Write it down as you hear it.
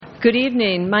Good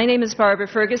evening. My name is Barbara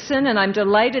Ferguson, and I'm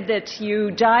delighted that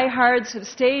you diehards have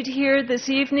stayed here this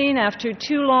evening after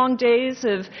 2 long days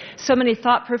of so many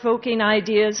thought-provoking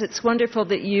ideas. It's wonderful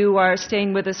that you are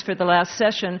staying with us for the last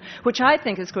session, which I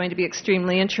think is going to be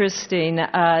extremely interesting,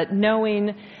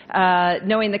 knowing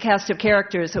the cast of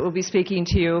characters that will be speaking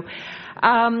to you.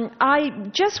 I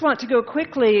just want to go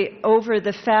quickly over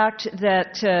the fact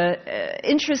that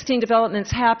interesting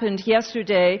developments happened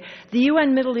yesterday. The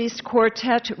UN Middle East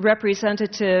Quartet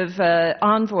representative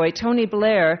envoy, Tony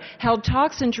Blair, held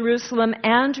talks in Jerusalem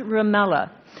and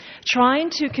Ramallah, trying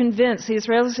to convince the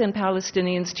Israelis and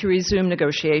Palestinians to resume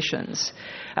negotiations,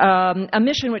 a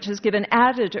mission which is given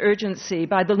added urgency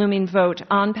by the looming vote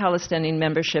on Palestinian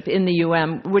membership in the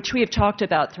UN, which we have talked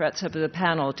about throughout some of the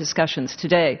panel discussions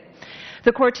today.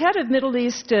 The quartet of Middle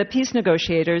East peace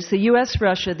negotiators, the U.S.,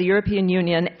 Russia, the European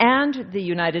Union, and the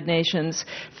United Nations,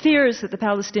 fears that the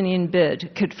Palestinian bid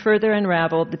could further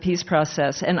unravel the peace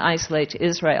process and isolate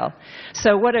Israel.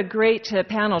 So what a great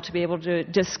panel to be able to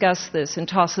discuss this and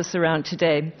toss this around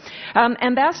today.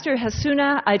 Ambassador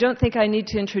Hassouna, I don't think I need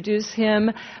to introduce him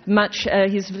much.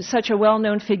 He's such a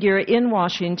well-known figure in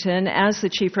Washington as the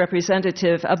chief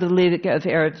representative of the League of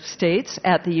Arab States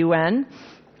at the UN.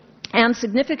 And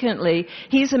significantly,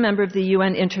 he's a member of the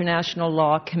UN International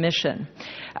Law Commission.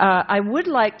 I would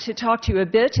like to talk to you a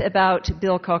bit about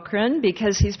Bill Cochran,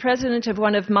 because he's president of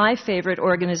one of my favorite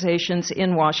organizations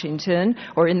in Washington,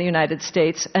 or in the United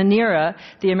States, ANERA,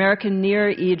 the American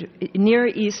Near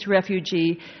East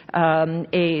Refugee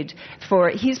Aid.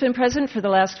 He's been president for the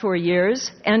last 4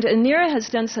 years, and ANERA has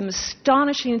done some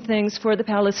astonishing things for the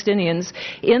Palestinians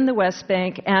in the West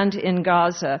Bank and in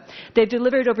Gaza. They've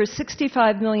delivered over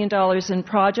 $65 million in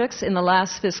projects in the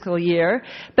last fiscal year,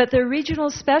 but their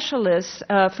regional specialists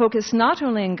focus not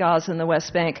only in Gaza and the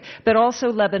West Bank, but also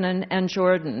Lebanon and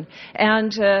Jordan.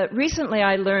 And recently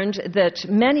I learned that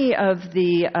many of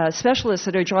the specialists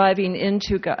that are driving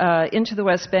into the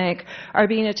West Bank are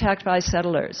being attacked by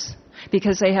settlers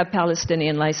because they have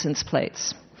Palestinian license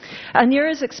plates.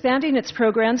 ANERA is expanding its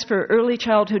programs for early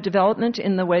childhood development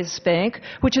in the West Bank,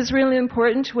 which is really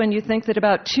important when you think that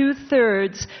about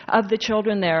 2/3 of the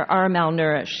children there are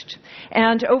malnourished.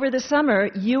 And over the summer,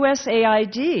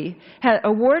 USAID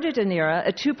awarded ANERA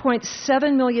a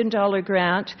 $2.7 million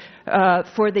grant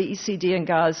for the ECD in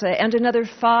Gaza, and another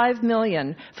 $5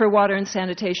 million for water and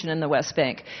sanitation in the West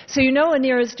Bank. So you know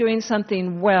ANERA is doing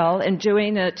something well and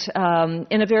doing it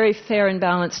in a very fair and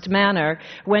balanced manner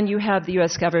when you have the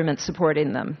U.S. government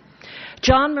supporting them.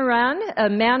 John Moran, a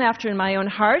man after my own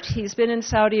heart. He's been in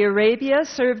Saudi Arabia,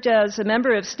 served as a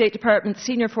member of State Department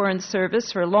Senior Foreign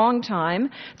Service for a long time,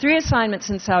 3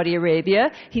 assignments in Saudi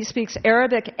Arabia. He speaks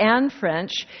Arabic and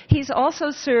French. He's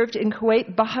also served in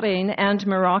Kuwait, Bahrain, and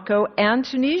Morocco, and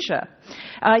Tunisia.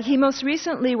 He most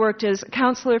recently worked as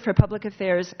counselor for public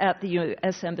affairs at the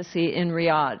U.S. Embassy in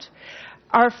Riyadh.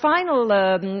 Our final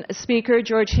speaker,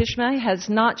 George Hishma, has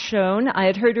not shown. I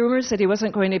had heard rumors that he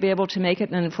wasn't going to be able to make it,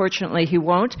 and unfortunately he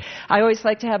won't. I always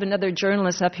like to have another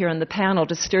journalist up here on the panel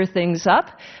to stir things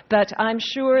up, but I'm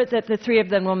sure that the 3 of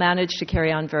them will manage to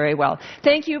carry on very well.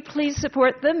 Thank you. Please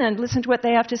support them and listen to what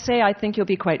they have to say. I think you'll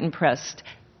be quite impressed.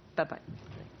 Bye-bye.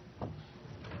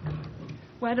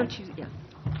 Why don't you... Yeah.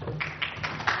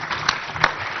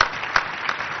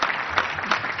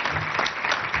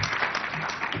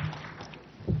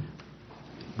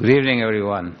 Good evening,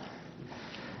 everyone.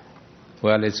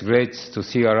 Well, it's great to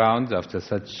see you around after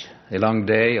such a long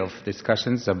day of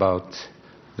discussions about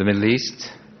the Middle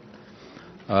East.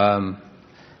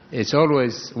 It's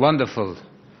always wonderful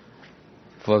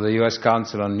for the U.S.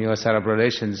 Council on U.S.-Arab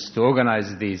Relations to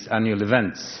organize these annual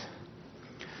events.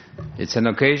 It's an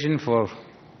occasion for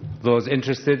those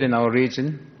interested in our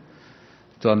region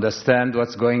to understand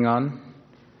what's going on,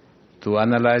 to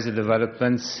analyze the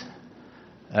developments,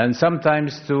 and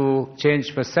sometimes to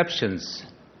change perceptions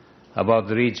about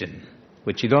the region,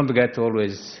 which you don't get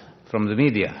always from the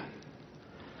media.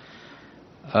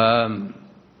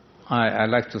 I'd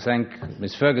like to thank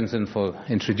Ms. Ferguson for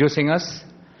introducing us,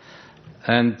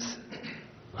 and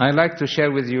I'd like to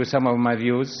share with you some of my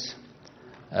views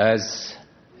as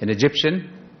an Egyptian,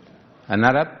 an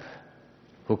Arab,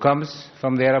 who comes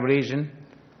from the Arab region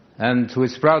and who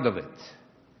is proud of it.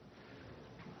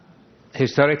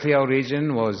 Historically, our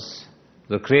region was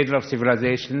the cradle of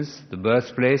civilizations, the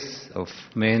birthplace of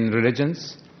main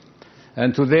religions,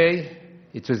 and today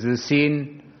it is the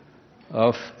scene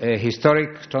of a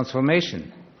historic transformation.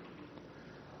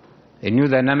 A new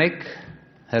dynamic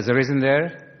has arisen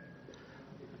there,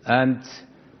 and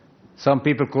some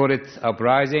people call it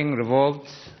uprising, revolt.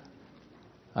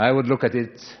 I would look at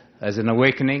it as an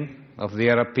awakening of the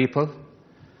Arab people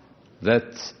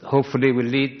that hopefully will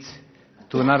lead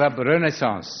to an Arab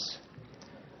Renaissance,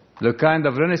 the kind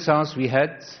of Renaissance we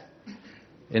had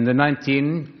in the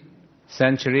 19th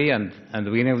century and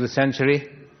the beginning of the century,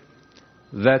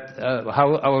 that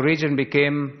how our region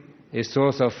became a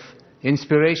source of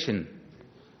inspiration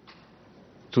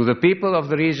to the people of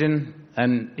the region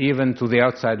and even to the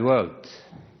outside world.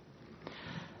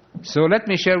 So let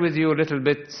me share with you a little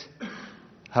bit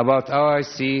about how I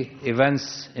see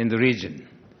events in the region.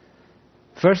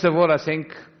 First of all, I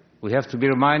think we have to be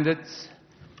reminded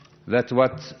that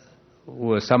what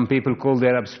some people call the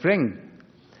Arab Spring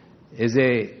is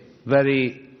a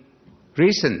very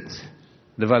recent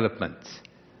development.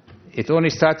 It only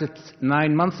started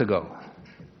 9 months ago.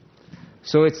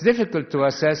 So it's difficult to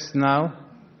assess now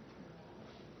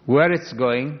where it's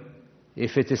going,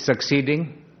 if it is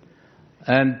succeeding,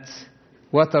 and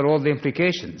what are all the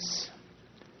implications.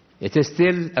 It is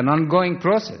still an ongoing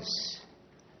process.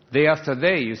 Day after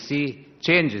day, you see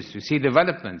changes, you see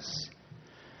developments.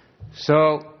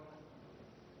 So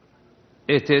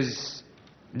it is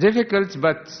difficult,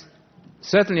 but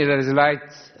certainly there is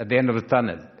light at the end of the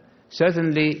tunnel.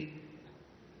 Certainly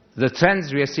the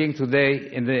trends we are seeing today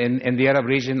in the Arab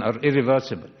region are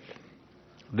irreversible.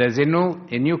 There's a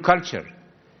new culture,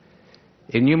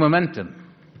 a new momentum.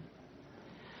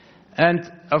 And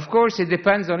of course it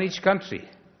depends on each country.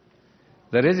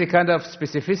 There is a kind of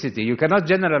specificity. You cannot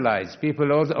generalize.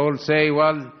 People all say,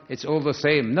 well, it's all the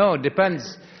same. No, it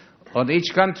depends on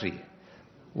each country.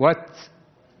 What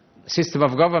system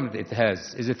of government it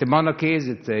has. Is it a monarchy? Is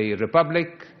it a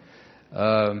republic?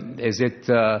 Is it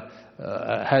a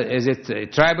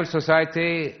tribal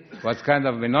society? What kind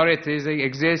of minorities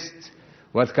exist?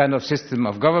 What kind of system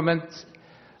of government?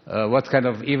 What kind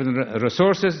of even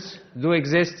resources do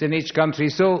exist in each country?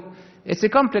 So it's a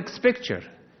complex picture.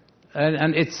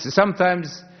 And it's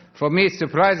sometimes, for me, it's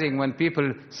surprising when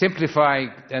people simplify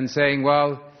and saying,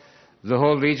 well, the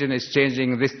whole region is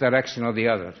changing this direction or the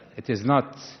other. It is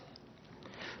not.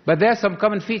 But there are some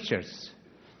common features.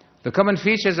 The common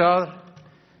features are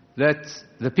that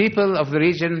the people of the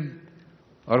region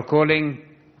are calling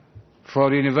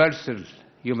for universal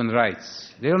human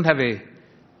rights. They don't have a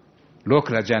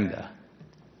local agenda.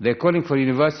 They're calling for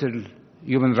universal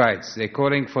human rights. They're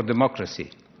calling for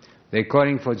democracy. They're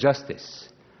calling for justice.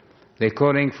 They're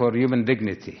calling for human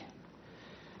dignity.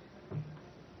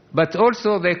 But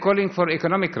also they're calling for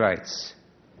economic rights.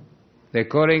 They're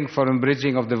calling for a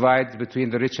bridging of divides between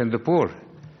the rich and the poor.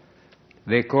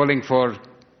 They're calling for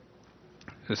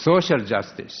social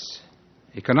justice,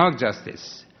 economic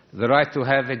justice, the right to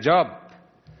have a job,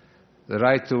 the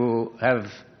right to have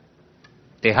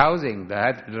a housing,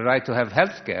 the right to have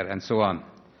health care, and so on.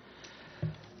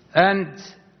 And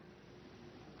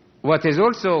what is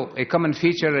also a common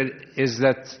feature is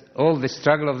that all the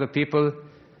struggle of the people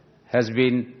has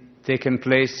been taken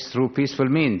place through peaceful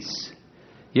means.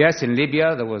 Yes, in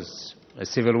Libya there was a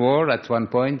civil war at one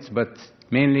point, but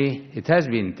mainly it has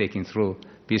been taken through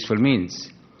peaceful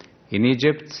means. In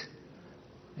Egypt,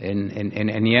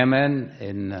 in Yemen,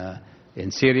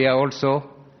 in Syria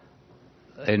also,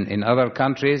 in other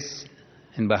countries,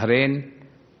 in Bahrain,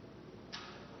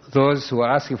 those who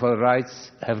are asking for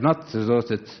rights have not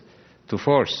resorted to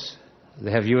force.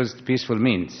 They have used peaceful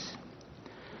means.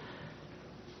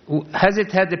 Has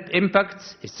it had an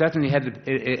impact? It certainly had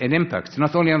an impact,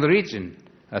 not only on the region.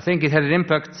 I think it had an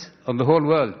impact on the whole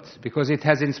world, because it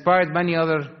has inspired many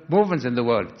other movements in the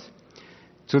world.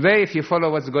 Today, if you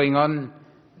follow what's going on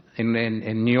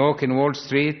in New York, in Wall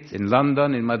Street, in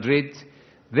London, in Madrid,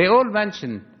 they all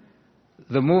mention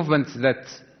the movement that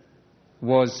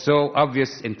was so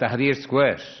obvious in Tahrir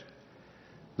Square.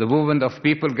 The movement of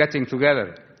people getting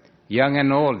together, young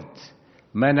and old,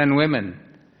 men and women,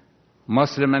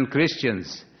 Muslim and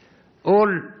Christians, all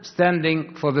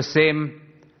standing for the same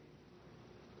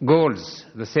goals,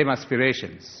 the same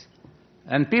aspirations.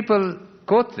 And people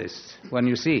quote this when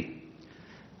you see.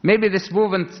 Maybe this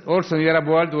movement also in the Arab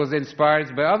world was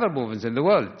inspired by other movements in the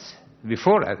world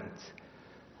before it.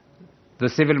 The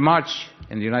civil march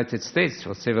in the United States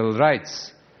for civil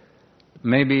rights.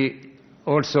 Maybe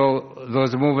also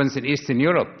those movements in Eastern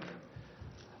Europe.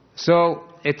 So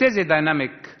it is a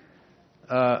dynamic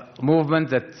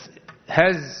movement that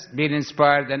has been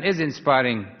inspired and is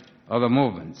inspiring other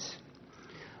movements.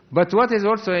 But what is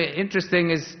also interesting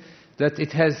is that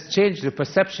it has changed the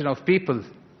perception of people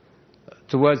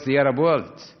towards the Arab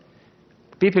world.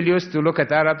 People used to look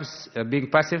at Arabs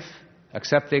being passive,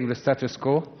 accepting the status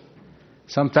quo.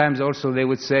 Sometimes also they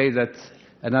would say that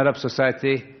an Arab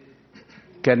society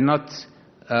cannot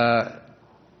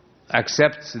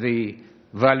accept the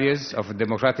values of a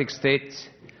democratic state.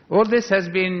 All this has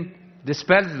been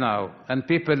dispelled now, and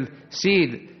people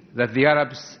see that the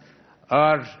Arabs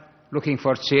are looking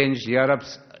for change, the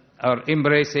Arabs are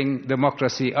embracing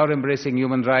democracy, are embracing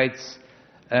human rights,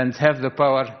 and have the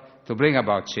power to bring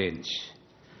about change.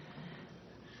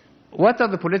 What are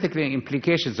the political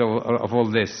implications of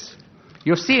all this?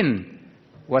 You've seen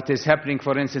what is happening,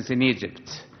 for instance, in Egypt.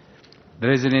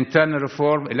 There is an internal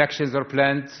reform. Elections are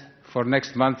planned for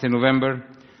next month in November.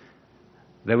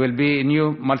 There will be a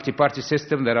new multi-party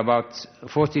system. There are about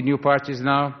 40 new parties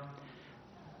now.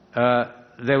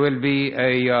 There will be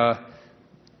a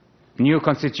new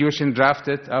constitution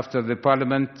drafted after the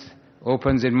parliament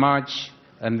opens in March,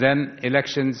 and then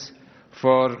elections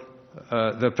for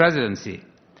the presidency.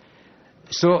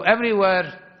 So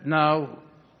everywhere now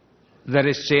there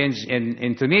is change.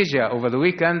 In Tunisia over the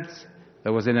weekend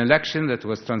there was an election that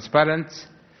was transparent,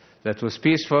 that was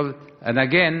peaceful, and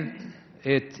again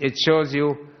it shows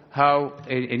you how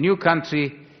a new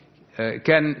country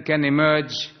can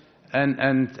emerge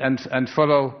and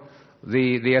follow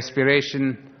the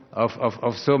aspiration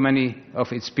of so many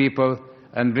of its people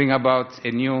and bring about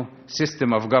a new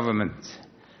system of government.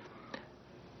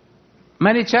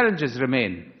 Many challenges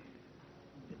remain.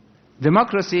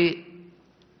 Democracy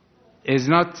is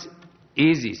not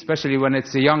easy, especially when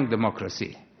it's a young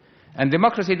democracy. And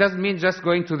democracy doesn't mean just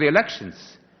going to the elections.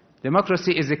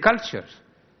 Democracy is a culture.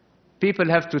 People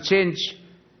have to change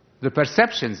the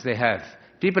perceptions they have.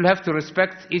 People have to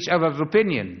respect each other's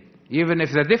opinion, even if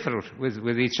they differ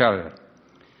with each other.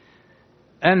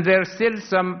 And there are still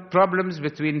some problems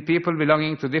between people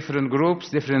belonging to different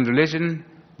groups, different religion,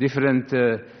 different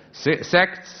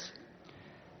sects.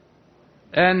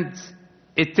 And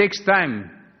it takes time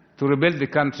to rebuild the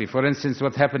country. For instance,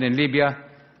 what happened in Libya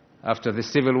after the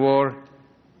civil war,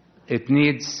 it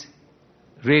needs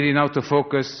really now to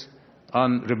focus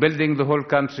on rebuilding the whole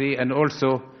country and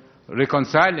also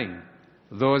reconciling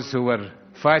those who were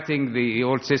fighting the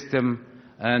old system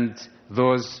and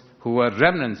those who were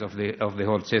remnants of the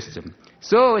whole system.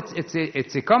 So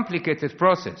it's a complicated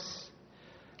process,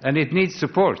 and it needs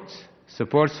support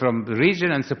from the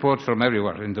region and support from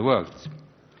everywhere in the world.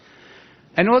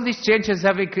 And all these changes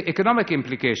have economic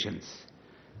implications.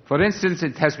 For instance,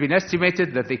 it has been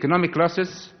estimated that the economic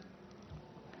losses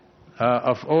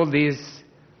of all these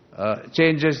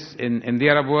changes in the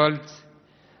Arab world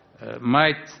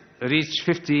might reach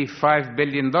 $55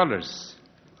 billion.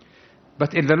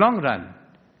 But in the long run,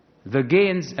 the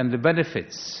gains and the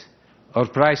benefits are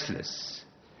priceless.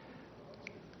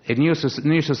 In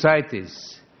new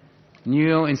societies,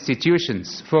 new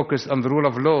institutions focused on the rule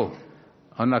of law,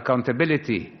 on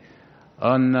accountability,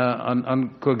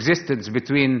 on coexistence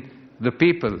between the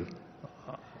people.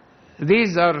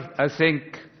 These are, I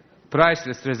think,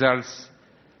 priceless results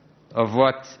of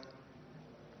what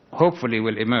hopefully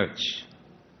will emerge.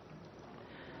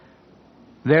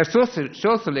 There are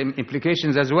social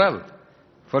implications as well.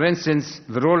 For instance,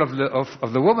 the role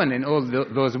of the woman in all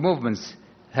those movements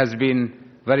has been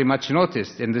very much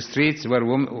noticed in the streets where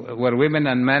women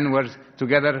and men were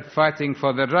together fighting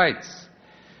for their rights.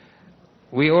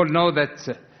 We all know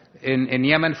that in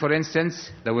Yemen, for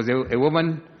instance, there was a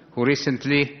woman who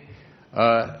recently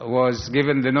was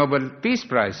given the Nobel Peace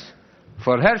Prize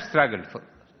for her struggle.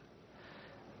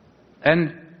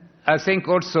 And I think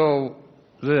also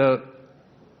the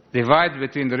divide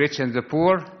between the rich and the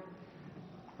poor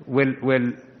will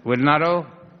narrow,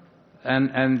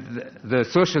 and the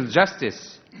social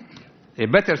justice, a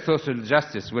better social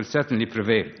justice, will certainly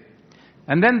prevail.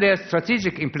 And then there are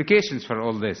strategic implications for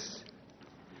all this.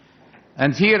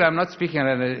 And here I'm not speaking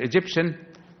as an Egyptian,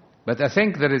 but I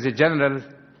think there is a general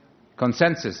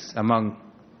consensus among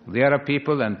the Arab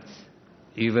people and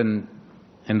even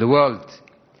in the world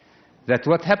that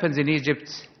what happens in Egypt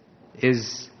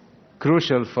is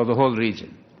crucial for the whole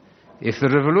region. If the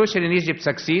revolution in Egypt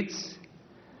succeeds,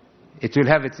 it will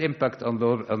have its impact on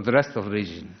the rest of the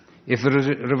region. If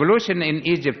the revolution in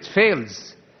Egypt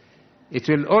fails, it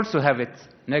will also have its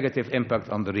negative impact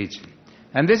on the region.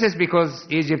 And this is because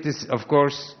Egypt is, of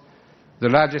course, the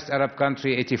largest Arab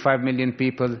country, 85 million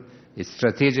people, its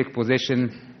strategic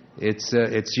position,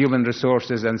 its human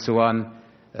resources and so on,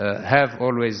 have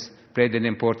always played an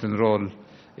important role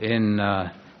in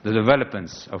the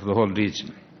developments of the whole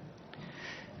region.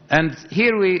 And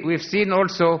here we've seen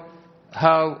also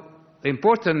how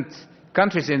important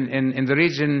countries in the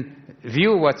region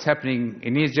view what's happening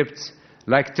in Egypt,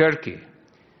 like Turkey.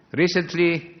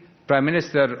 Recently, Prime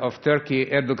Minister of Turkey,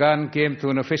 Erdogan, came to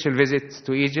an official visit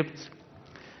to Egypt,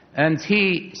 and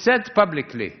he said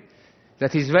publicly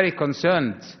that he's very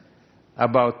concerned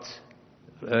about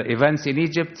events in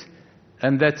Egypt,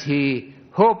 and that he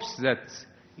hopes that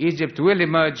Egypt will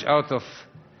emerge out of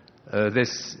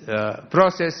this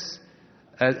process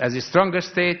as a stronger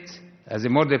state, as a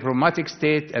more diplomatic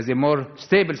state, as a more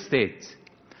stable state,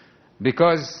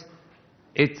 because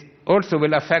it also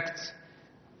will affect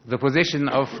the position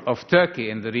of Turkey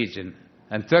in the region.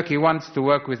 And Turkey wants to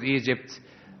work with Egypt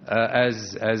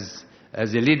as a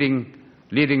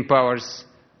leading powers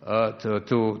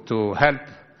to help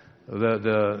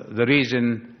the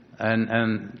region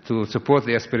and to support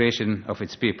the aspiration of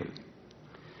its people.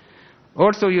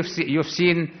 Also, you've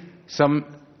seen some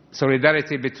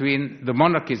solidarity between the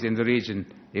monarchies in the region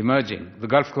emerging. The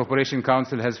Gulf Cooperation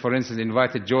Council has, for instance,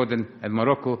 invited Jordan and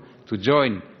Morocco to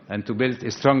join and to build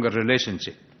a stronger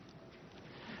relationship.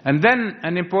 And then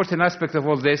an important aspect of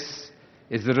all this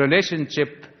is the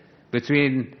relationship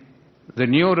between the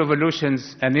new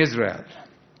revolutions and Israel.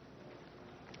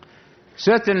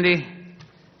 Certainly,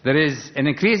 there is an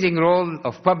increasing role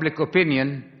of public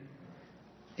opinion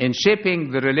in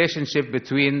shaping the relationship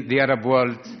between the Arab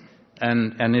world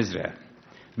and Israel.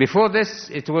 Before this,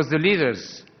 it was the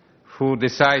leaders who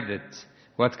decided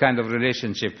what kind of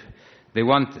relationship they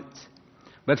wanted.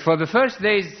 But for the first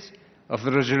days of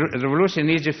the revolution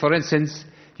in Egypt, for instance,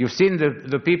 you've seen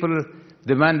the people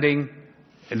demanding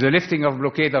the lifting of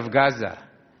blockade of Gaza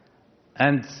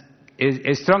and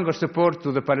a stronger support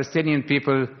to the Palestinian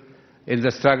people in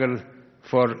the struggle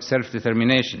for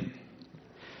self-determination.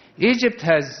 Egypt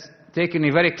has taken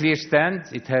a very clear stand.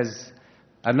 It has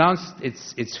announced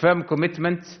its firm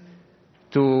commitment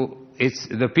to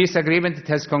the peace agreement it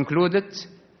has concluded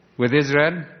with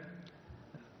Israel.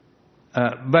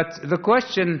 But the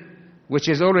question which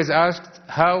is always asked,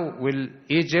 how will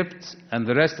Egypt and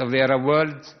the rest of the Arab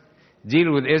world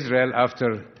deal with Israel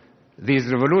after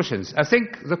these revolutions? I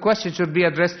think the question should be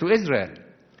addressed to Israel.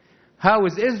 How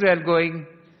is Israel going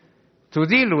to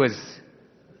deal with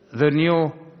the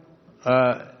new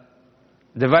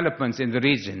developments in the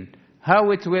region?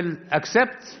 How it will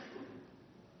accept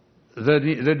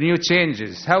the new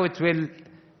changes? How it will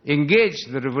engage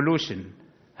the revolution?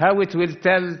 How it will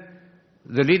tell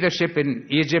the leadership in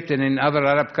Egypt and in other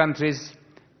Arab countries,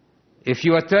 if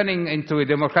you are turning into a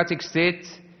democratic state,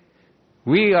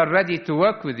 we are ready to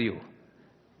work with you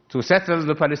to settle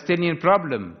the Palestinian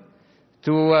problem,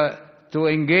 to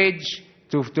engage,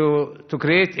 to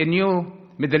create a new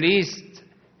Middle East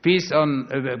peace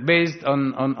based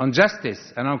on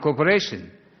justice and on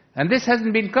cooperation. And this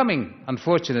hasn't been coming,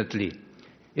 unfortunately.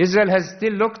 Israel has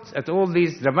still looked at all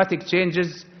these dramatic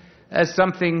changes as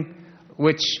something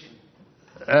which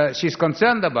she's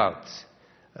concerned about,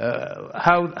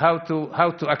 how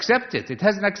to accept it. It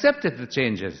hasn't accepted the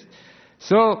changes.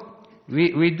 So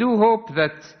we do hope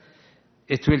that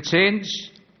it will change,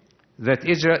 that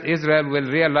Israel will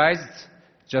realize,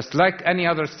 just like any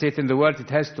other state in the world, it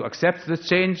has to accept the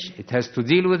change, it has to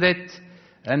deal with it,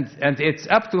 and it's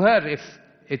up to her if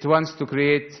it wants to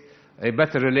create a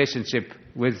better relationship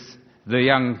with the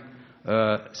young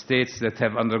states that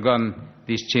have undergone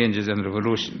these changes and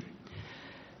revolution.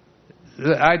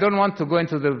 I don't want to go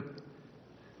into the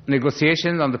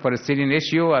negotiations on the Palestinian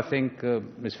issue. I think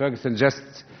Ms. Ferguson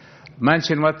just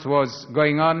mentioned what was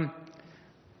going on.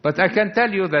 But I can tell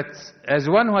you that as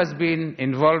one who has been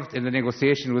involved in the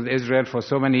negotiation with Israel for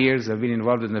so many years, I've been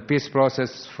involved in the peace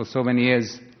process for so many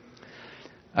years,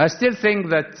 I still think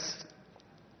that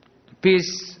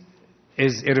peace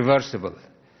is irreversible.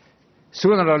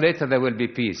 Sooner or later there will be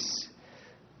peace.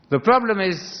 The problem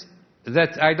is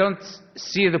that I don't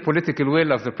see the political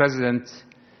will of the present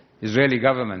Israeli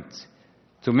government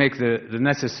to make the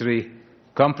necessary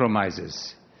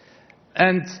compromises.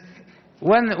 And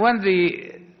when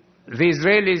the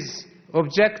Israelis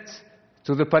object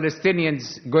to the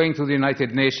Palestinians going to the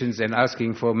United Nations and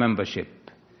asking for membership,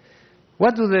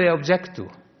 what do they object to?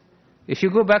 If you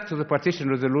go back to the partition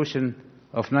resolution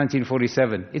of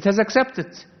 1947, it has accepted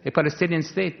a Palestinian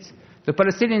state. The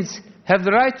Palestinians have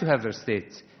the right to have their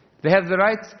state. They have the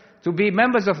right to be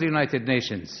members of the United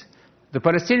Nations. The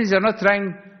Palestinians are not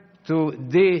trying to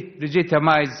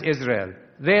delegitimize Israel.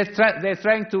 They're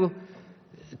trying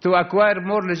to acquire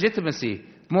more legitimacy,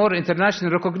 more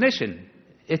international recognition.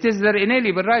 It is their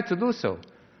inalienable right to do so.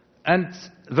 And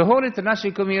the whole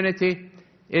international community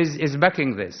is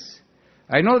backing this.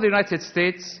 I know the United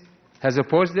States has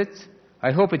opposed it.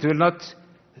 I hope it will not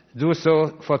do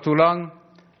so for too long,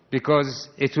 because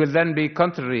it will then be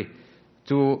contrary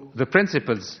to the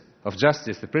principles of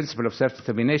justice, the principle of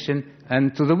self-determination,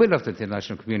 and to the will of the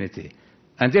international community.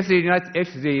 And if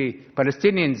the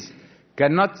Palestinians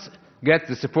cannot get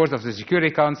the support of the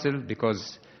Security Council,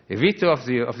 because a veto of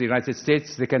the United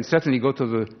States, they can certainly go to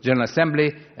the General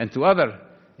Assembly and to other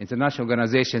international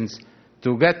organizations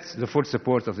to get the full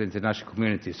support of the international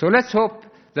community. So let's hope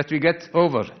that we get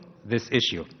over this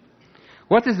issue.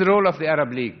 What is the role of the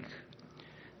Arab League?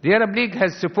 The Arab League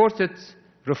has supported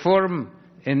reform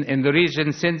in the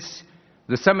region since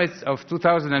the summit of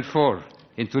 2004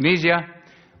 in Tunisia,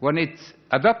 when it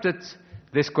adopted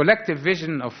this collective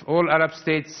vision of all Arab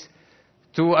states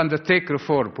to undertake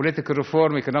reform, political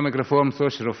reform, economic reform,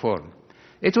 social reform.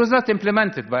 It was not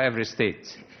implemented by every state.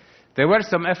 There were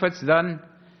some efforts done,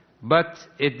 but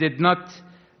it did not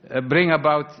bring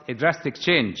about a drastic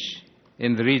change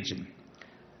in the region.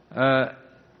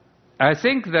 I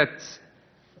think that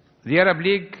the Arab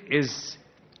League is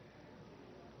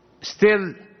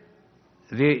still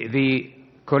the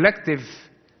collective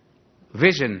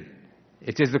vision.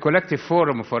 It is the collective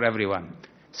forum for everyone.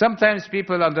 Sometimes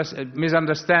people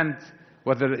misunderstand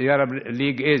what the Arab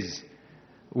League is.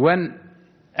 When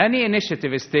any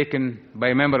initiative is taken by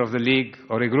a member of the League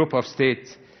or a group of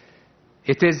states,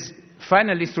 it is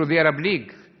finally through the Arab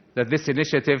League that this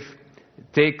initiative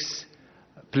takes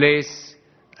place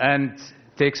and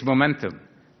takes momentum.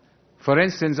 For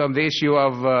instance, on the issue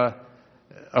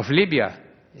of Libya,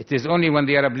 it is only when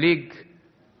the Arab League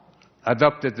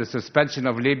adopted the suspension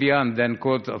of Libya and then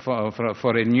called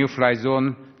for a new fly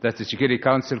zone that the Security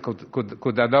Council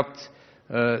could adopt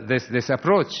this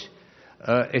approach.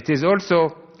 It is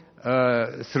also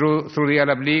through the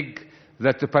Arab League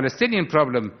that the Palestinian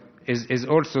problem is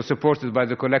also supported by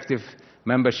the collective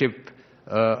membership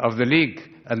of the League,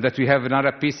 and that we have an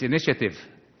Arab Peace Initiative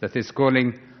that is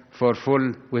calling for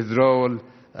full withdrawal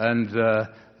and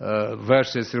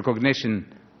versus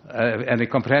recognition and a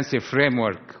comprehensive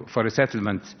framework for a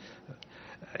settlement.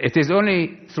 It is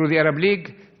only through the Arab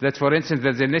League that, for instance,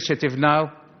 there's an initiative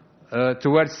now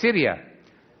towards Syria.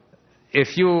 A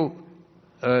few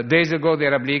days ago, the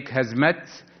Arab League has met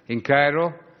in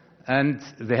Cairo, and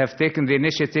they have taken the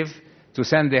initiative to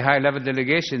send a high-level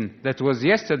delegation that was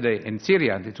yesterday in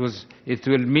Syria. It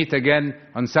will meet again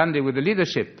on Sunday with the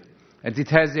leadership. And it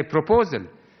has a proposal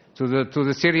to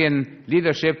the Syrian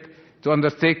leadership to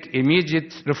undertake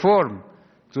immediate reform,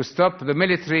 to stop the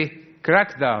military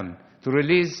crackdown, to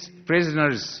release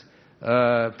prisoners,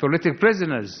 political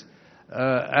prisoners.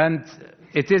 And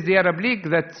it is the Arab League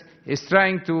that is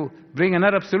trying to bring an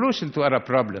Arab solution to Arab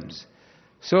problems.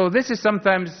 So this is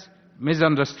sometimes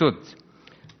misunderstood.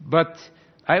 But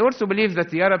I also believe that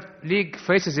the Arab League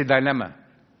faces a dilemma,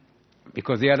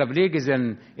 because the Arab League is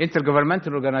an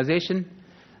intergovernmental organization,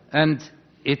 and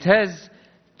it has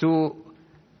to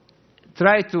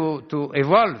try to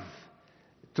evolve,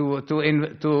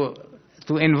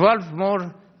 to involve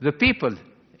more the people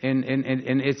in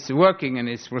its working and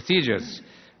its procedures.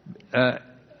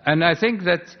 And I think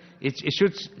that it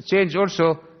should change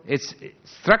also its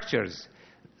structures.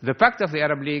 The Pact of the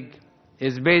Arab League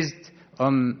is based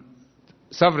on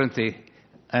sovereignty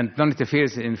and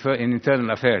non-interference in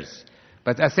internal affairs.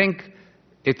 But I think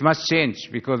it must change,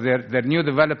 because there are new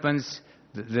developments,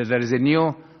 there is a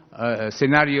new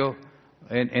scenario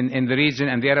in the region,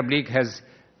 and the Arab League has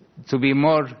to be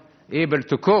more able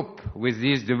to cope with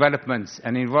these developments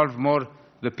and involve more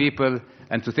the people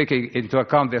and to take into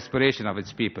account the aspiration of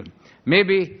its people.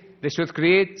 Maybe they should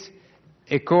create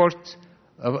a court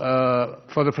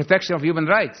for the protection of human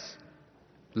rights,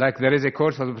 like there is a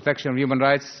court for the protection of human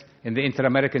rights in the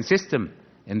inter-American system,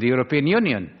 in the European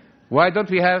Union. Why don't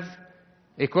we have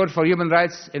a court for human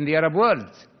rights in the Arab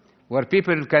world, where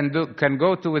people can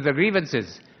go to with their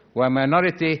grievances, where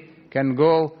minority can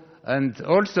go and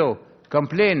also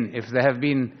complain if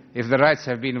the rights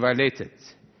have been violated?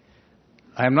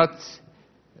 I am not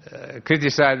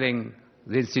criticizing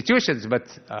the institutions, but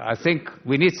I think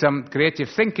we need some creative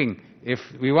thinking if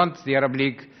we want the Arab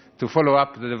League to follow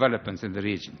up the developments in the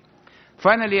region.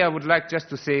 Finally, I would like just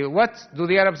to say, what do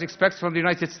the Arabs expect from the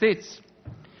United States?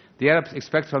 The Arabs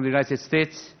expect from the United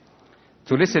States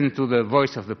to listen to the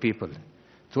voice of the people,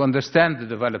 to understand the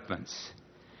developments,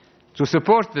 to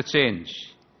support the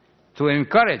change, to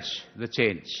encourage the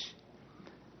change,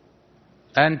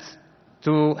 and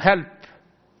to help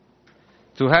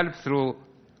through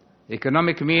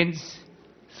economic means,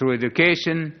 through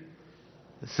education,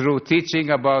 through teaching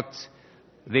about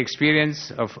the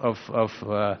experience of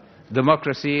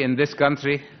democracy in this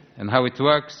country and how it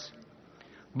works,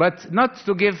 but not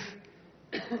to give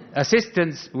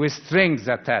assistance with strings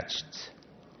attached,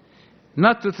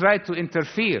 not to try to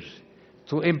interfere,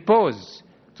 to impose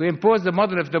the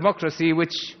model of democracy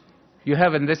which you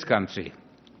have in this country,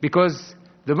 because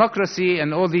democracy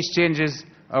and all these changes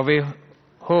are a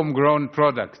homegrown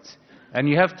product, and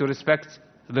you have to respect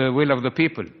the will of the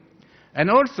people. And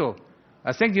also,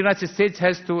 I think the United States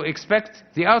has to expect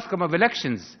the outcome of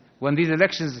elections when these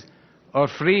elections or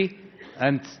free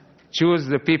and choose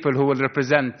the people who will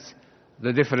represent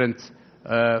the different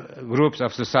groups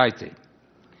of society.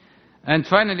 And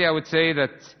finally, I would say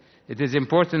that it is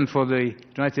important for the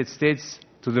United States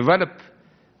to develop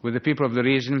with the people of the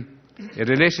region a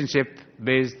relationship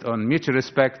based on mutual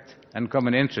respect and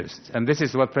common interests. And this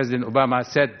is what President Obama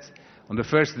said on the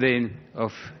first day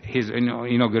of his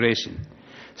inauguration.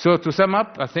 So to sum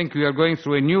up, I think we are going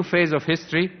through a new phase of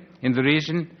history in the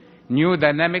region, new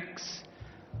dynamics,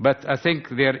 but I think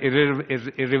they are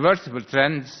irreversible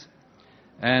trends,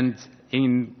 and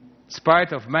in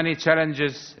spite of many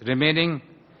challenges remaining,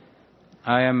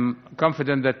 I am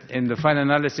confident that in the final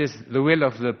analysis, the will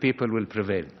of the people will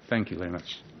prevail. Thank you very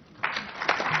much.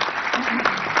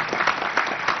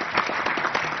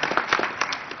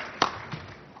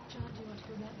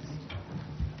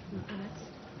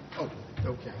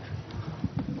 Okay.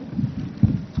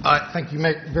 Thank you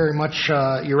very much,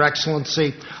 Your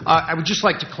Excellency. I would just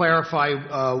like to clarify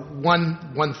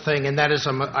one thing, and that is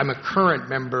I'm a current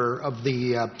member of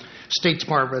the State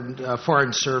Department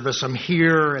Foreign Service. I'm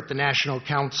here at the National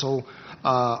Council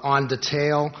on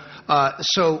Detail.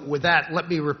 So with that, let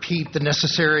me repeat the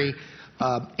necessary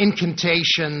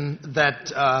incantation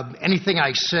that anything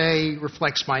I say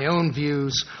reflects my own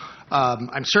views.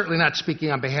 I'm certainly not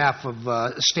speaking on behalf of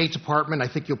the State Department. I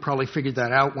think you'll probably figure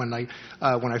that out when I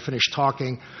finish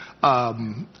talking.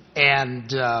 I'm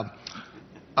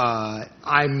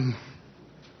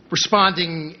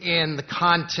responding in the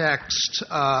context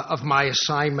of my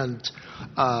assignment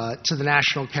to the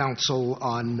National Council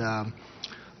on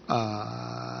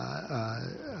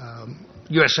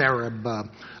U.S.-Arab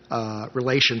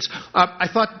relations. I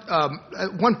thought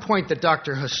one point that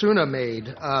Dr. Hassouna made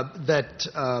that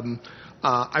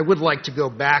I would like to go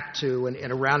back to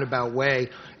in a roundabout way,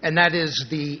 and that is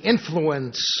the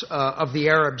influence of the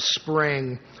Arab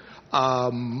Spring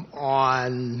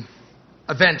on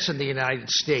events in the United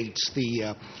States,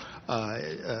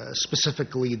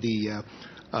 specifically the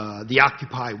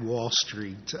Occupy Wall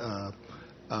Street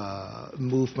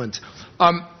movement.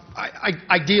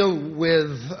 I deal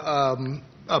with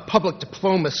public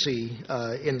diplomacy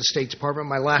in the State Department.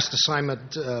 My last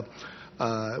assignment,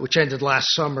 which ended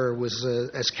last summer, was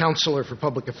as counselor for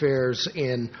public affairs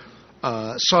in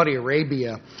Saudi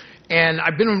Arabia, and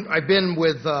I've been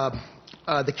with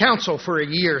the council for a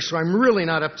year, so I'm really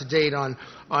not up to date on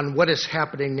what is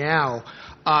happening now.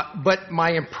 But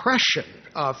my impression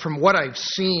from what I've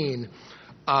seen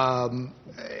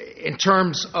in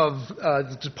terms of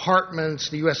the department's,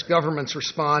 the U.S. government's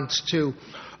response to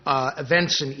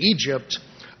events in Egypt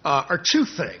are two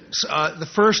things. The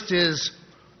first is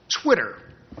Twitter.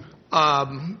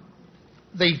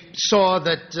 They saw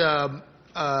that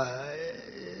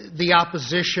the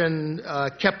opposition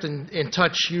kept in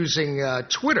touch using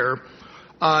Twitter,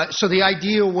 so the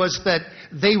idea was that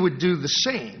they would do the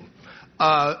same,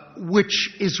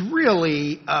 which is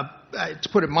really, to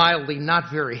put it mildly, not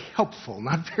very helpful,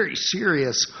 not very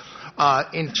serious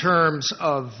in terms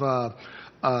of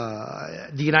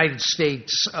the United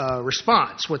States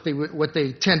response. What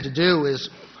they tend to do is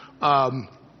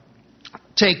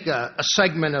take a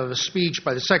segment of a speech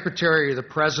by the Secretary or the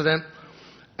President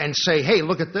and say, hey,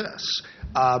 look at this,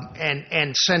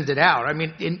 and send it out. I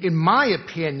mean, in my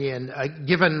opinion,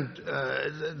 given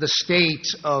the state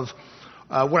of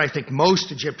what I think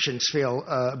most Egyptians feel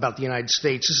about the United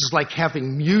States, this is like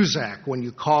having Muzak when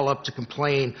you call up to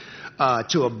complain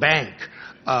to a bank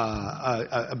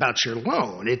about your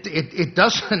loan. It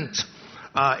doesn't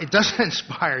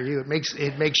inspire you. It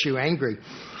makes you angry.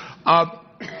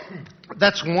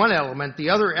 That's one element. The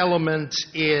other element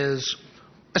is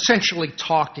essentially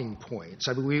talking points.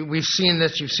 I mean, we've seen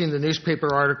this. You've seen the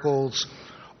newspaper articles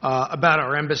about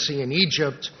our embassy in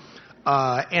Egypt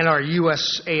and our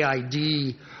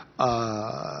USAID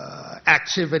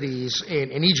activities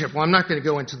in Egypt. Well, I'm not going to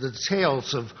go into the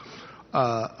details of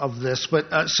this, but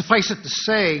suffice it to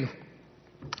say,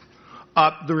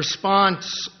 the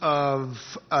response of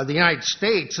the United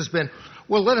States has been,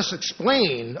 well, let us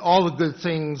explain all the good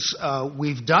things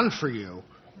we've done for you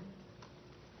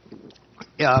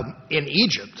in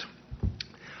Egypt.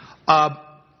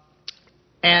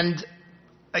 And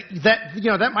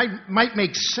that might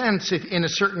make sense if in a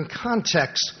certain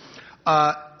context,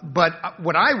 but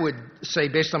what I would say,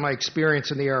 based on my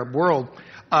experience in the Arab world,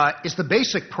 is the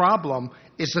basic problem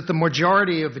is that the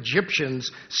majority of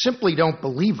Egyptians simply don't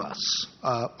believe us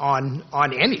on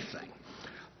anything.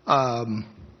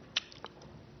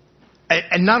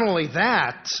 And not only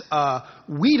that,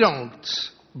 we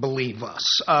don't believe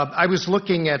us. I was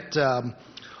looking at,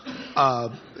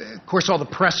 of course, all the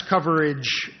press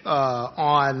coverage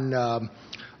on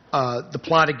the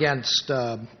plot against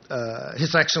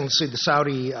His Excellency the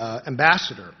Saudi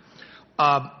ambassador.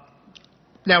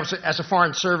 Now, as a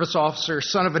Foreign Service officer,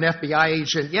 son of an FBI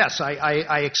agent, yes,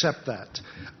 I accept that.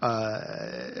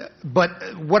 But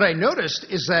what I noticed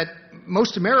is that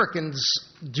most Americans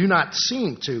do not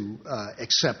seem to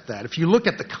accept that. If you look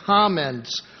at the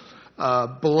comments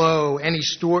below any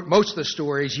story, most of the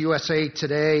stories, USA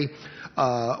Today,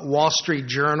 Wall Street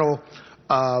Journal,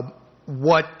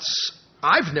 what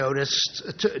I've noticed,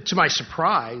 to my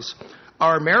surprise,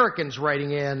 are Americans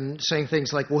writing in saying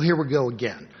things like, well, here we go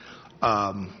again.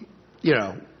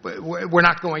 We're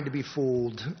not going to be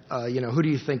fooled. Who do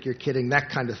you think you're kidding? That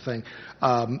kind of thing.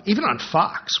 Even on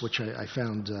Fox, which I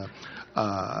found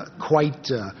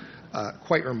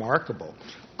quite remarkable.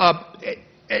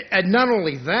 And not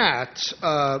only that,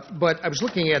 but I was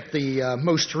looking at the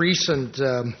most recent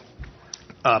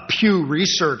Pew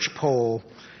Research poll,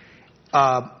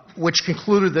 which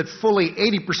concluded that fully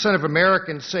 80% of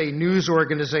Americans say news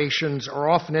organizations are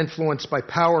often influenced by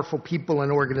powerful people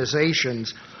and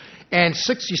organizations, and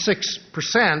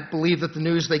 66% believe that the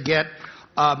news they get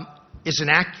is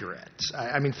inaccurate.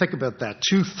 I mean, think about that.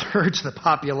 2/3 of the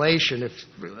population, if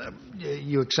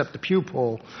you accept the Pew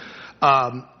poll,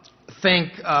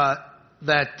 think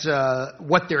that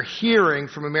what they're hearing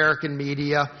from American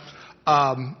media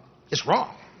is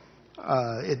wrong.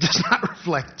 It does not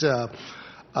reflect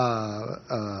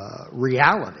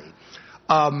reality.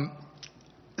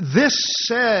 This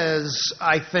says,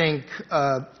 I think,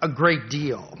 a great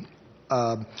deal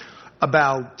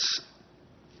about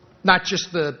not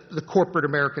just the corporate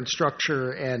American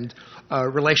structure and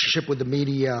relationship with the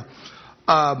media,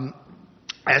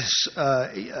 as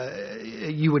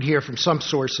you would hear from some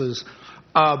sources,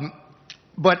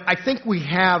 but I think we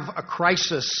have a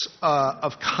crisis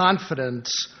of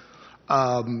confidence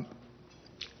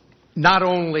not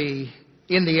only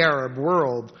in the Arab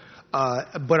world,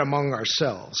 but among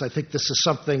ourselves. I think this is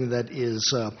something that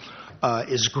is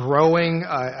growing.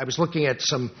 I was looking at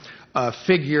some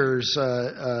figures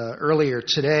earlier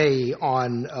today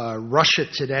on Russia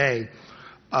Today,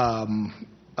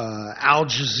 Al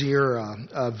Jazeera,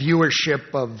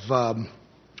 viewership of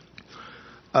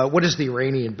what is the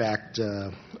Iranian-backed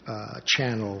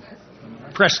channel?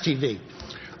 Press TV.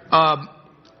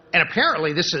 And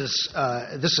apparently this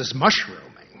is mushrooming.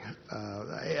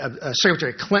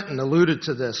 Secretary Clinton alluded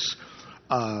to this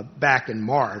back in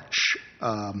March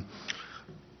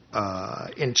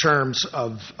in terms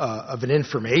of an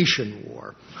information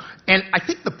war. And I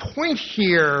think the point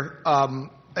here,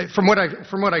 from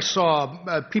what I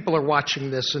saw, people are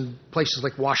watching this in places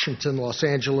like Washington, Los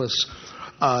Angeles,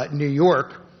 New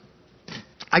York.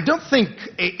 I don't think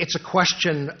it's a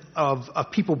question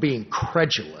of people being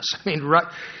credulous. I mean,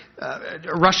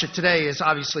 Russia Today is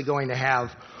obviously going to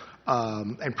have,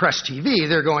 and Press TV,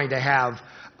 they're going to have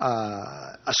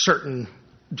a certain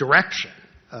direction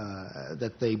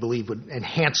that they believe would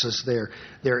enhances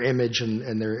their image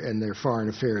and their foreign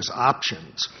affairs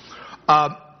options.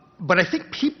 But I think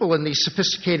people in these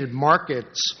sophisticated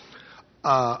markets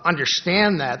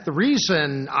understand that. The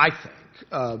reason I think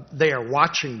they are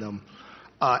watching them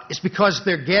is because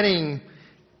they're getting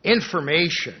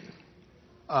information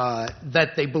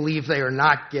that they believe they are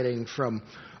not getting from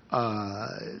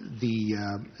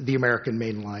the American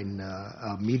mainline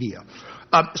media.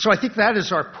 So I think that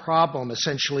is our problem,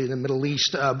 essentially, in the Middle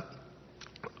East.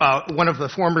 One of the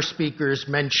former speakers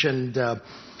mentioned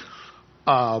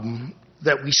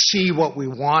that we see what we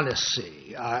want to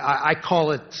see. I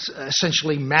call it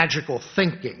essentially magical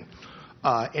thinking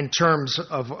in terms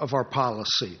of our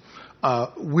policy.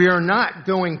 We're not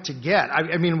going to get,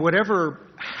 I mean, whatever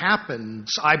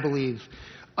happens, I believe,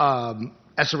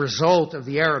 as a result of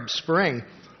the Arab Spring,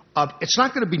 it's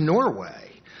not going to be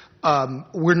Norway.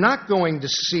 We're not going to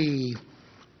see,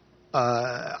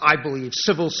 I believe,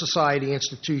 civil society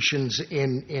institutions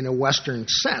in a Western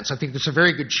sense. I think there's a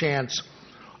very good chance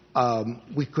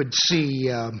we could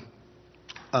see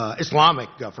Islamic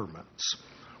governments.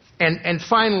 And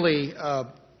finally,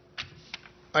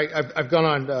 I've gone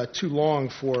on too long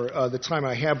for the time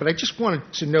I have, but I just wanted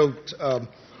to note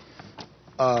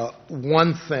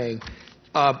one thing,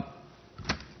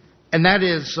 and that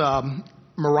is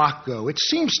Morocco. It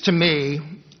seems to me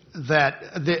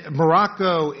that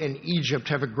Morocco and Egypt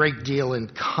have a great deal in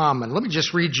common. Let me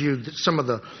just read you some of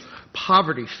the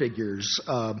poverty figures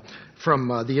from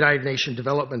the United Nations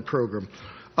Development Program.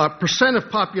 Percent of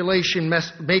population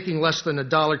making less than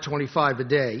 $1.25 a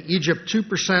day. Egypt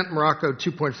 2%, Morocco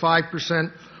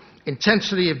 2.5%.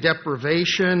 Intensity of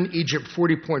deprivation, Egypt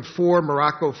 40.4,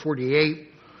 Morocco 48.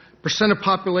 Percent of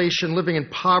population living in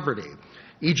poverty.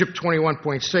 Egypt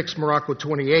 21.6, Morocco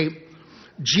 28.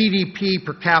 GDP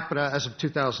per capita as of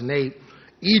 2008,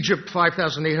 Egypt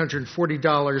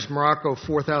 $5,840, Morocco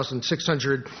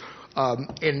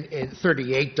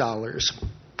 $4,638.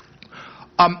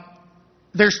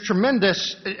 There's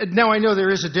tremendous. Now I know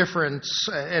there is a difference,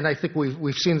 and I think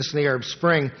we've seen this in the Arab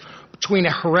Spring, between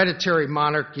a hereditary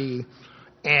monarchy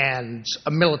and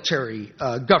a military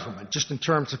government, just in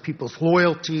terms of people's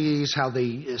loyalties, how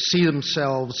they see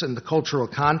themselves in the cultural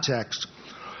context.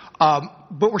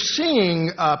 But we're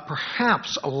seeing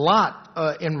perhaps a lot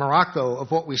in Morocco of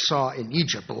what we saw in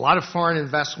Egypt. A lot of foreign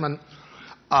investment,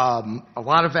 a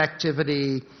lot of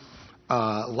activity,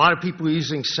 a lot of people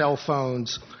using cell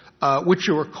phones, which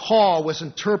you recall was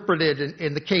interpreted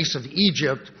in the case of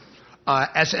Egypt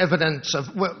as evidence of,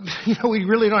 well, we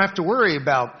really don't have to worry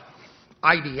about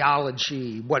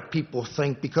ideology, what people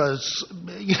think, because,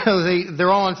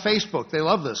 they're all on Facebook. They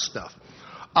love this stuff.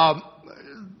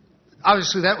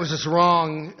 Obviously, that was as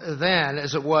wrong then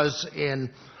as it was in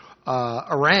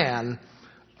Iran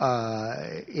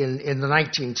in the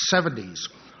 1970s.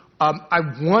 I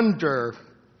wonder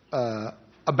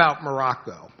about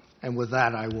Morocco, and with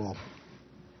that, I will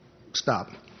stop.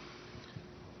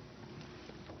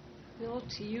 Bill,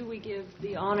 to you we give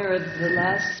the honor of the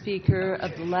last speaker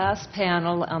of the last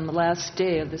panel on the last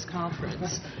day of this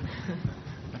conference.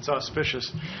 That's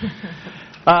auspicious.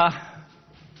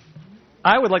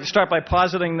 I would like to start by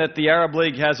positing that the Arab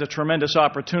League has a tremendous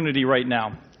opportunity right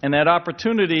now, and that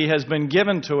opportunity has been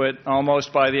given to it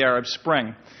almost by the Arab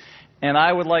Spring. And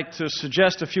I would like to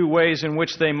suggest a few ways in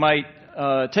which they might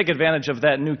take advantage of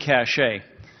that new cachet.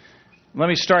 Let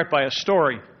me start by a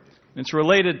story. It's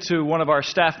related to one of our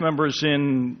staff members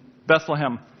in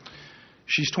Bethlehem.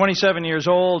 She's 27 years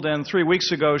old, and 3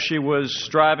 weeks ago she was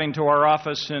driving to our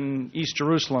office in East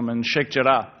Jerusalem in Sheikh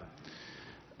Jarrah.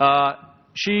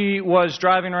 She was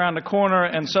driving around a corner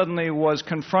and suddenly was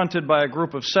confronted by a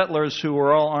group of settlers who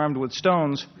were all armed with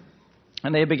stones,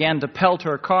 and they began to pelt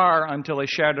her car until they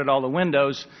shattered all the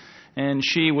windows, and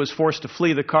she was forced to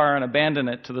flee the car and abandon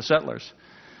it to the settlers.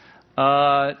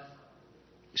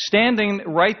 Standing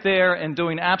right there and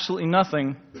doing absolutely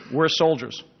nothing were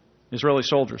soldiers, Israeli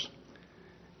soldiers.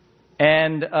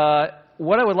 And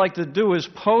what I would like to do is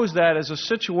pose that as a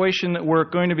situation that we're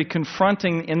going to be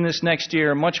confronting in this next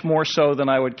year, much more so than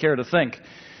I would care to think.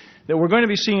 That we're going to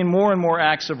be seeing more and more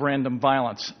acts of random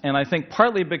violence. And I think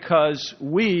partly because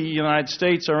we, United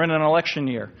States, are in an election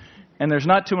year. And there's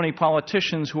not too many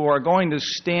politicians who are going to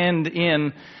stand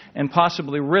in and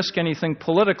possibly risk anything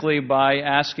politically by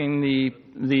asking the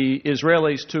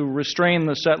Israelis to restrain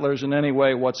the settlers in any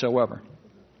way whatsoever.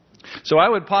 So I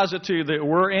would posit to you that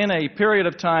we're in a period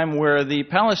of time where the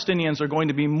Palestinians are going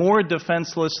to be more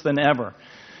defenseless than ever.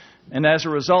 And as a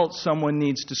result, someone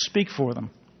needs to speak for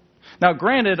them. Now,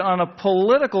 granted, on a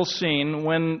political scene,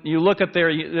 when you look at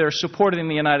their support in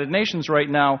the United Nations right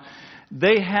now,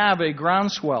 they have a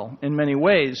groundswell in many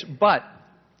ways, but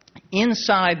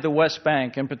inside the West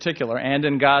Bank in particular, and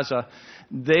in Gaza,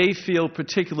 they feel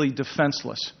particularly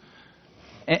defenseless.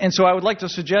 And so I would like to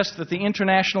suggest that the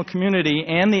international community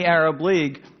and the Arab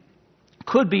League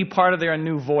could be part of their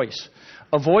new voice,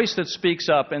 a voice that speaks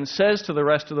up and says to the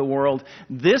rest of the world,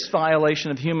 this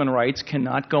violation of human rights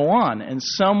cannot go on, and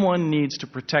someone needs to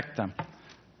protect them.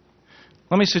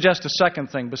 Let me suggest a second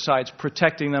thing besides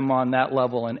protecting them on that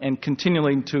level and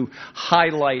continuing to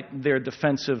highlight their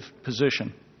defensive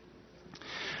position.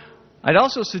 I'd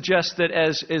also suggest that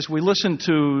as we listen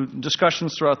to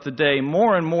discussions throughout the day,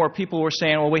 more and more people were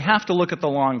saying, well, we have to look at the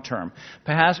long term.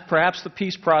 Perhaps the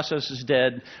peace process is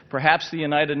dead. Perhaps the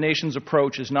United Nations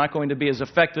approach is not going to be as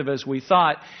effective as we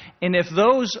thought. And if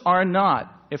those are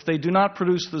not, if they do not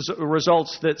produce the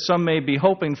results that some may be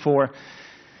hoping for,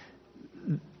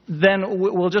 then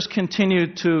we'll just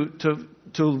continue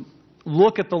to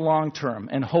look at the long term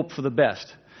and hope for the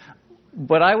best.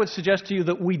 But I would suggest to you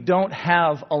that we don't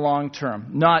have a long term,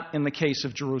 not in the case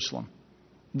of Jerusalem.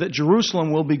 That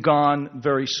Jerusalem will be gone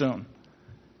very soon.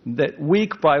 That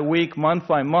week by week, month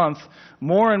by month,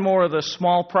 more and more of the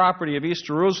small property of East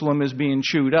Jerusalem is being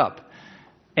chewed up.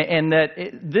 And that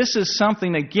this is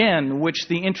something, again, which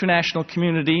the international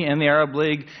community and the Arab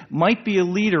League might be a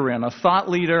leader in, a thought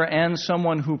leader and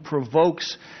someone who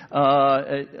provokes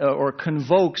or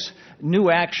convokes new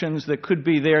actions that could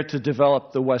be there to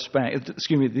develop the West Bank,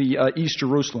 the East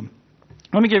Jerusalem.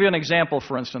 Let me give you an example,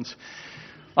 for instance.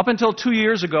 Up until 2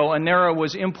 years ago, ANERA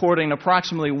was importing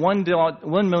approximately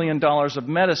 $1 million of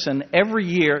medicine every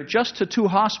year just to two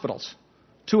hospitals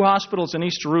in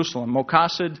East Jerusalem,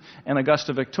 Moqasid and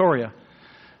Augusta Victoria.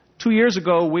 2 years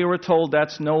ago, we were told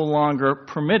that's no longer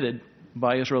permitted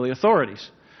by Israeli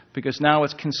authorities. because now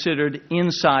it's considered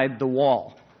inside the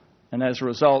wall. And as a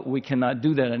result, we cannot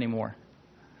do that anymore.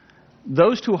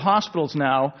 Those two hospitals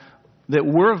now that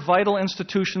were vital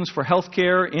institutions for health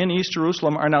care in East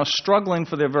Jerusalem are now struggling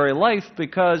for their very life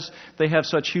because they have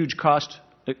such huge cost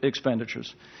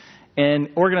expenditures. And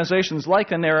organizations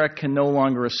like ANERA can no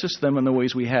longer assist them in the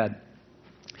ways we had.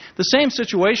 The same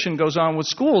situation goes on with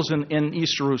schools in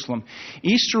East Jerusalem.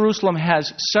 East Jerusalem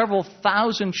has several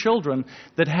thousand children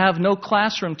that have no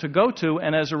classroom to go to,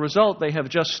 and as a result, they have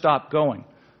just stopped going.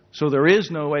 So there is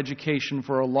no education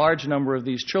for a large number of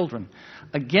these children.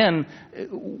 Again,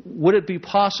 would it be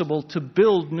possible to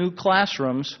build new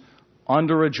classrooms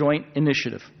under a joint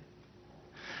initiative?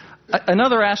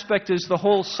 Another aspect is the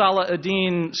whole Salah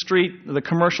ad-Din Street, the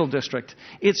commercial district.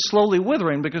 It's slowly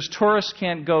withering because tourists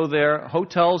can't go there,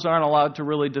 hotels aren't allowed to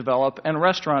really develop, and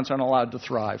restaurants aren't allowed to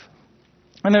thrive.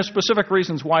 And there's specific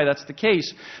reasons why that's the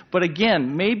case. But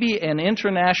again, maybe an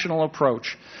international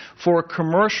approach for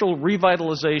commercial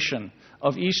revitalization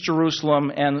of East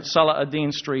Jerusalem and Salah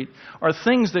ad-Din Street are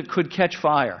things that could catch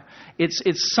fire.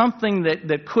 It's something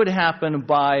that could happen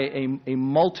by a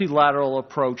multilateral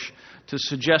approach to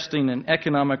suggesting an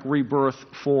economic rebirth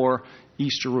for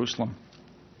East Jerusalem.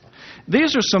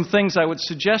 These are some things I would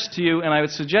suggest to you, and I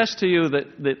would suggest to you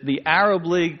that the Arab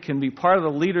League can be part of the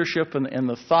leadership and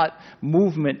the thought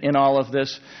movement in all of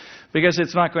this, because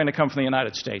it's not going to come from the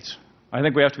United States. I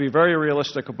think we have to be very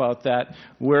realistic about that.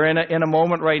 We're in a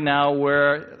moment right now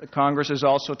where Congress is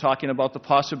also talking about the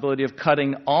possibility of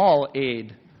cutting all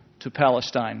aid to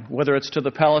Palestine, whether it's to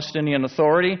the Palestinian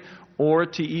Authority or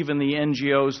to even the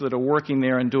NGOs that are working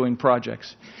there and doing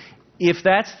projects. If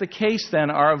that's the case, then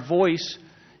our voice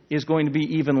is going to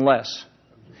be even less.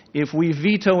 If we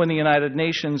veto in the United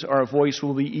Nations, our voice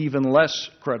will be even less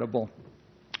credible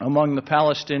among the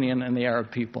Palestinian and the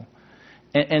Arab people.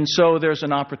 And so there's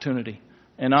an opportunity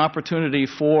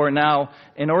for now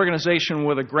an organization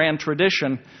with a grand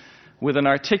tradition, with an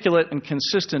articulate and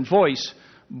consistent voice,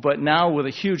 but now with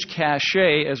a huge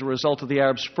cachet as a result of the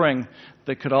Arab Spring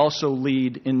that could also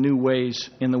lead in new ways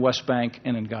in the West Bank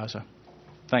and in Gaza.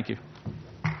 Thank you.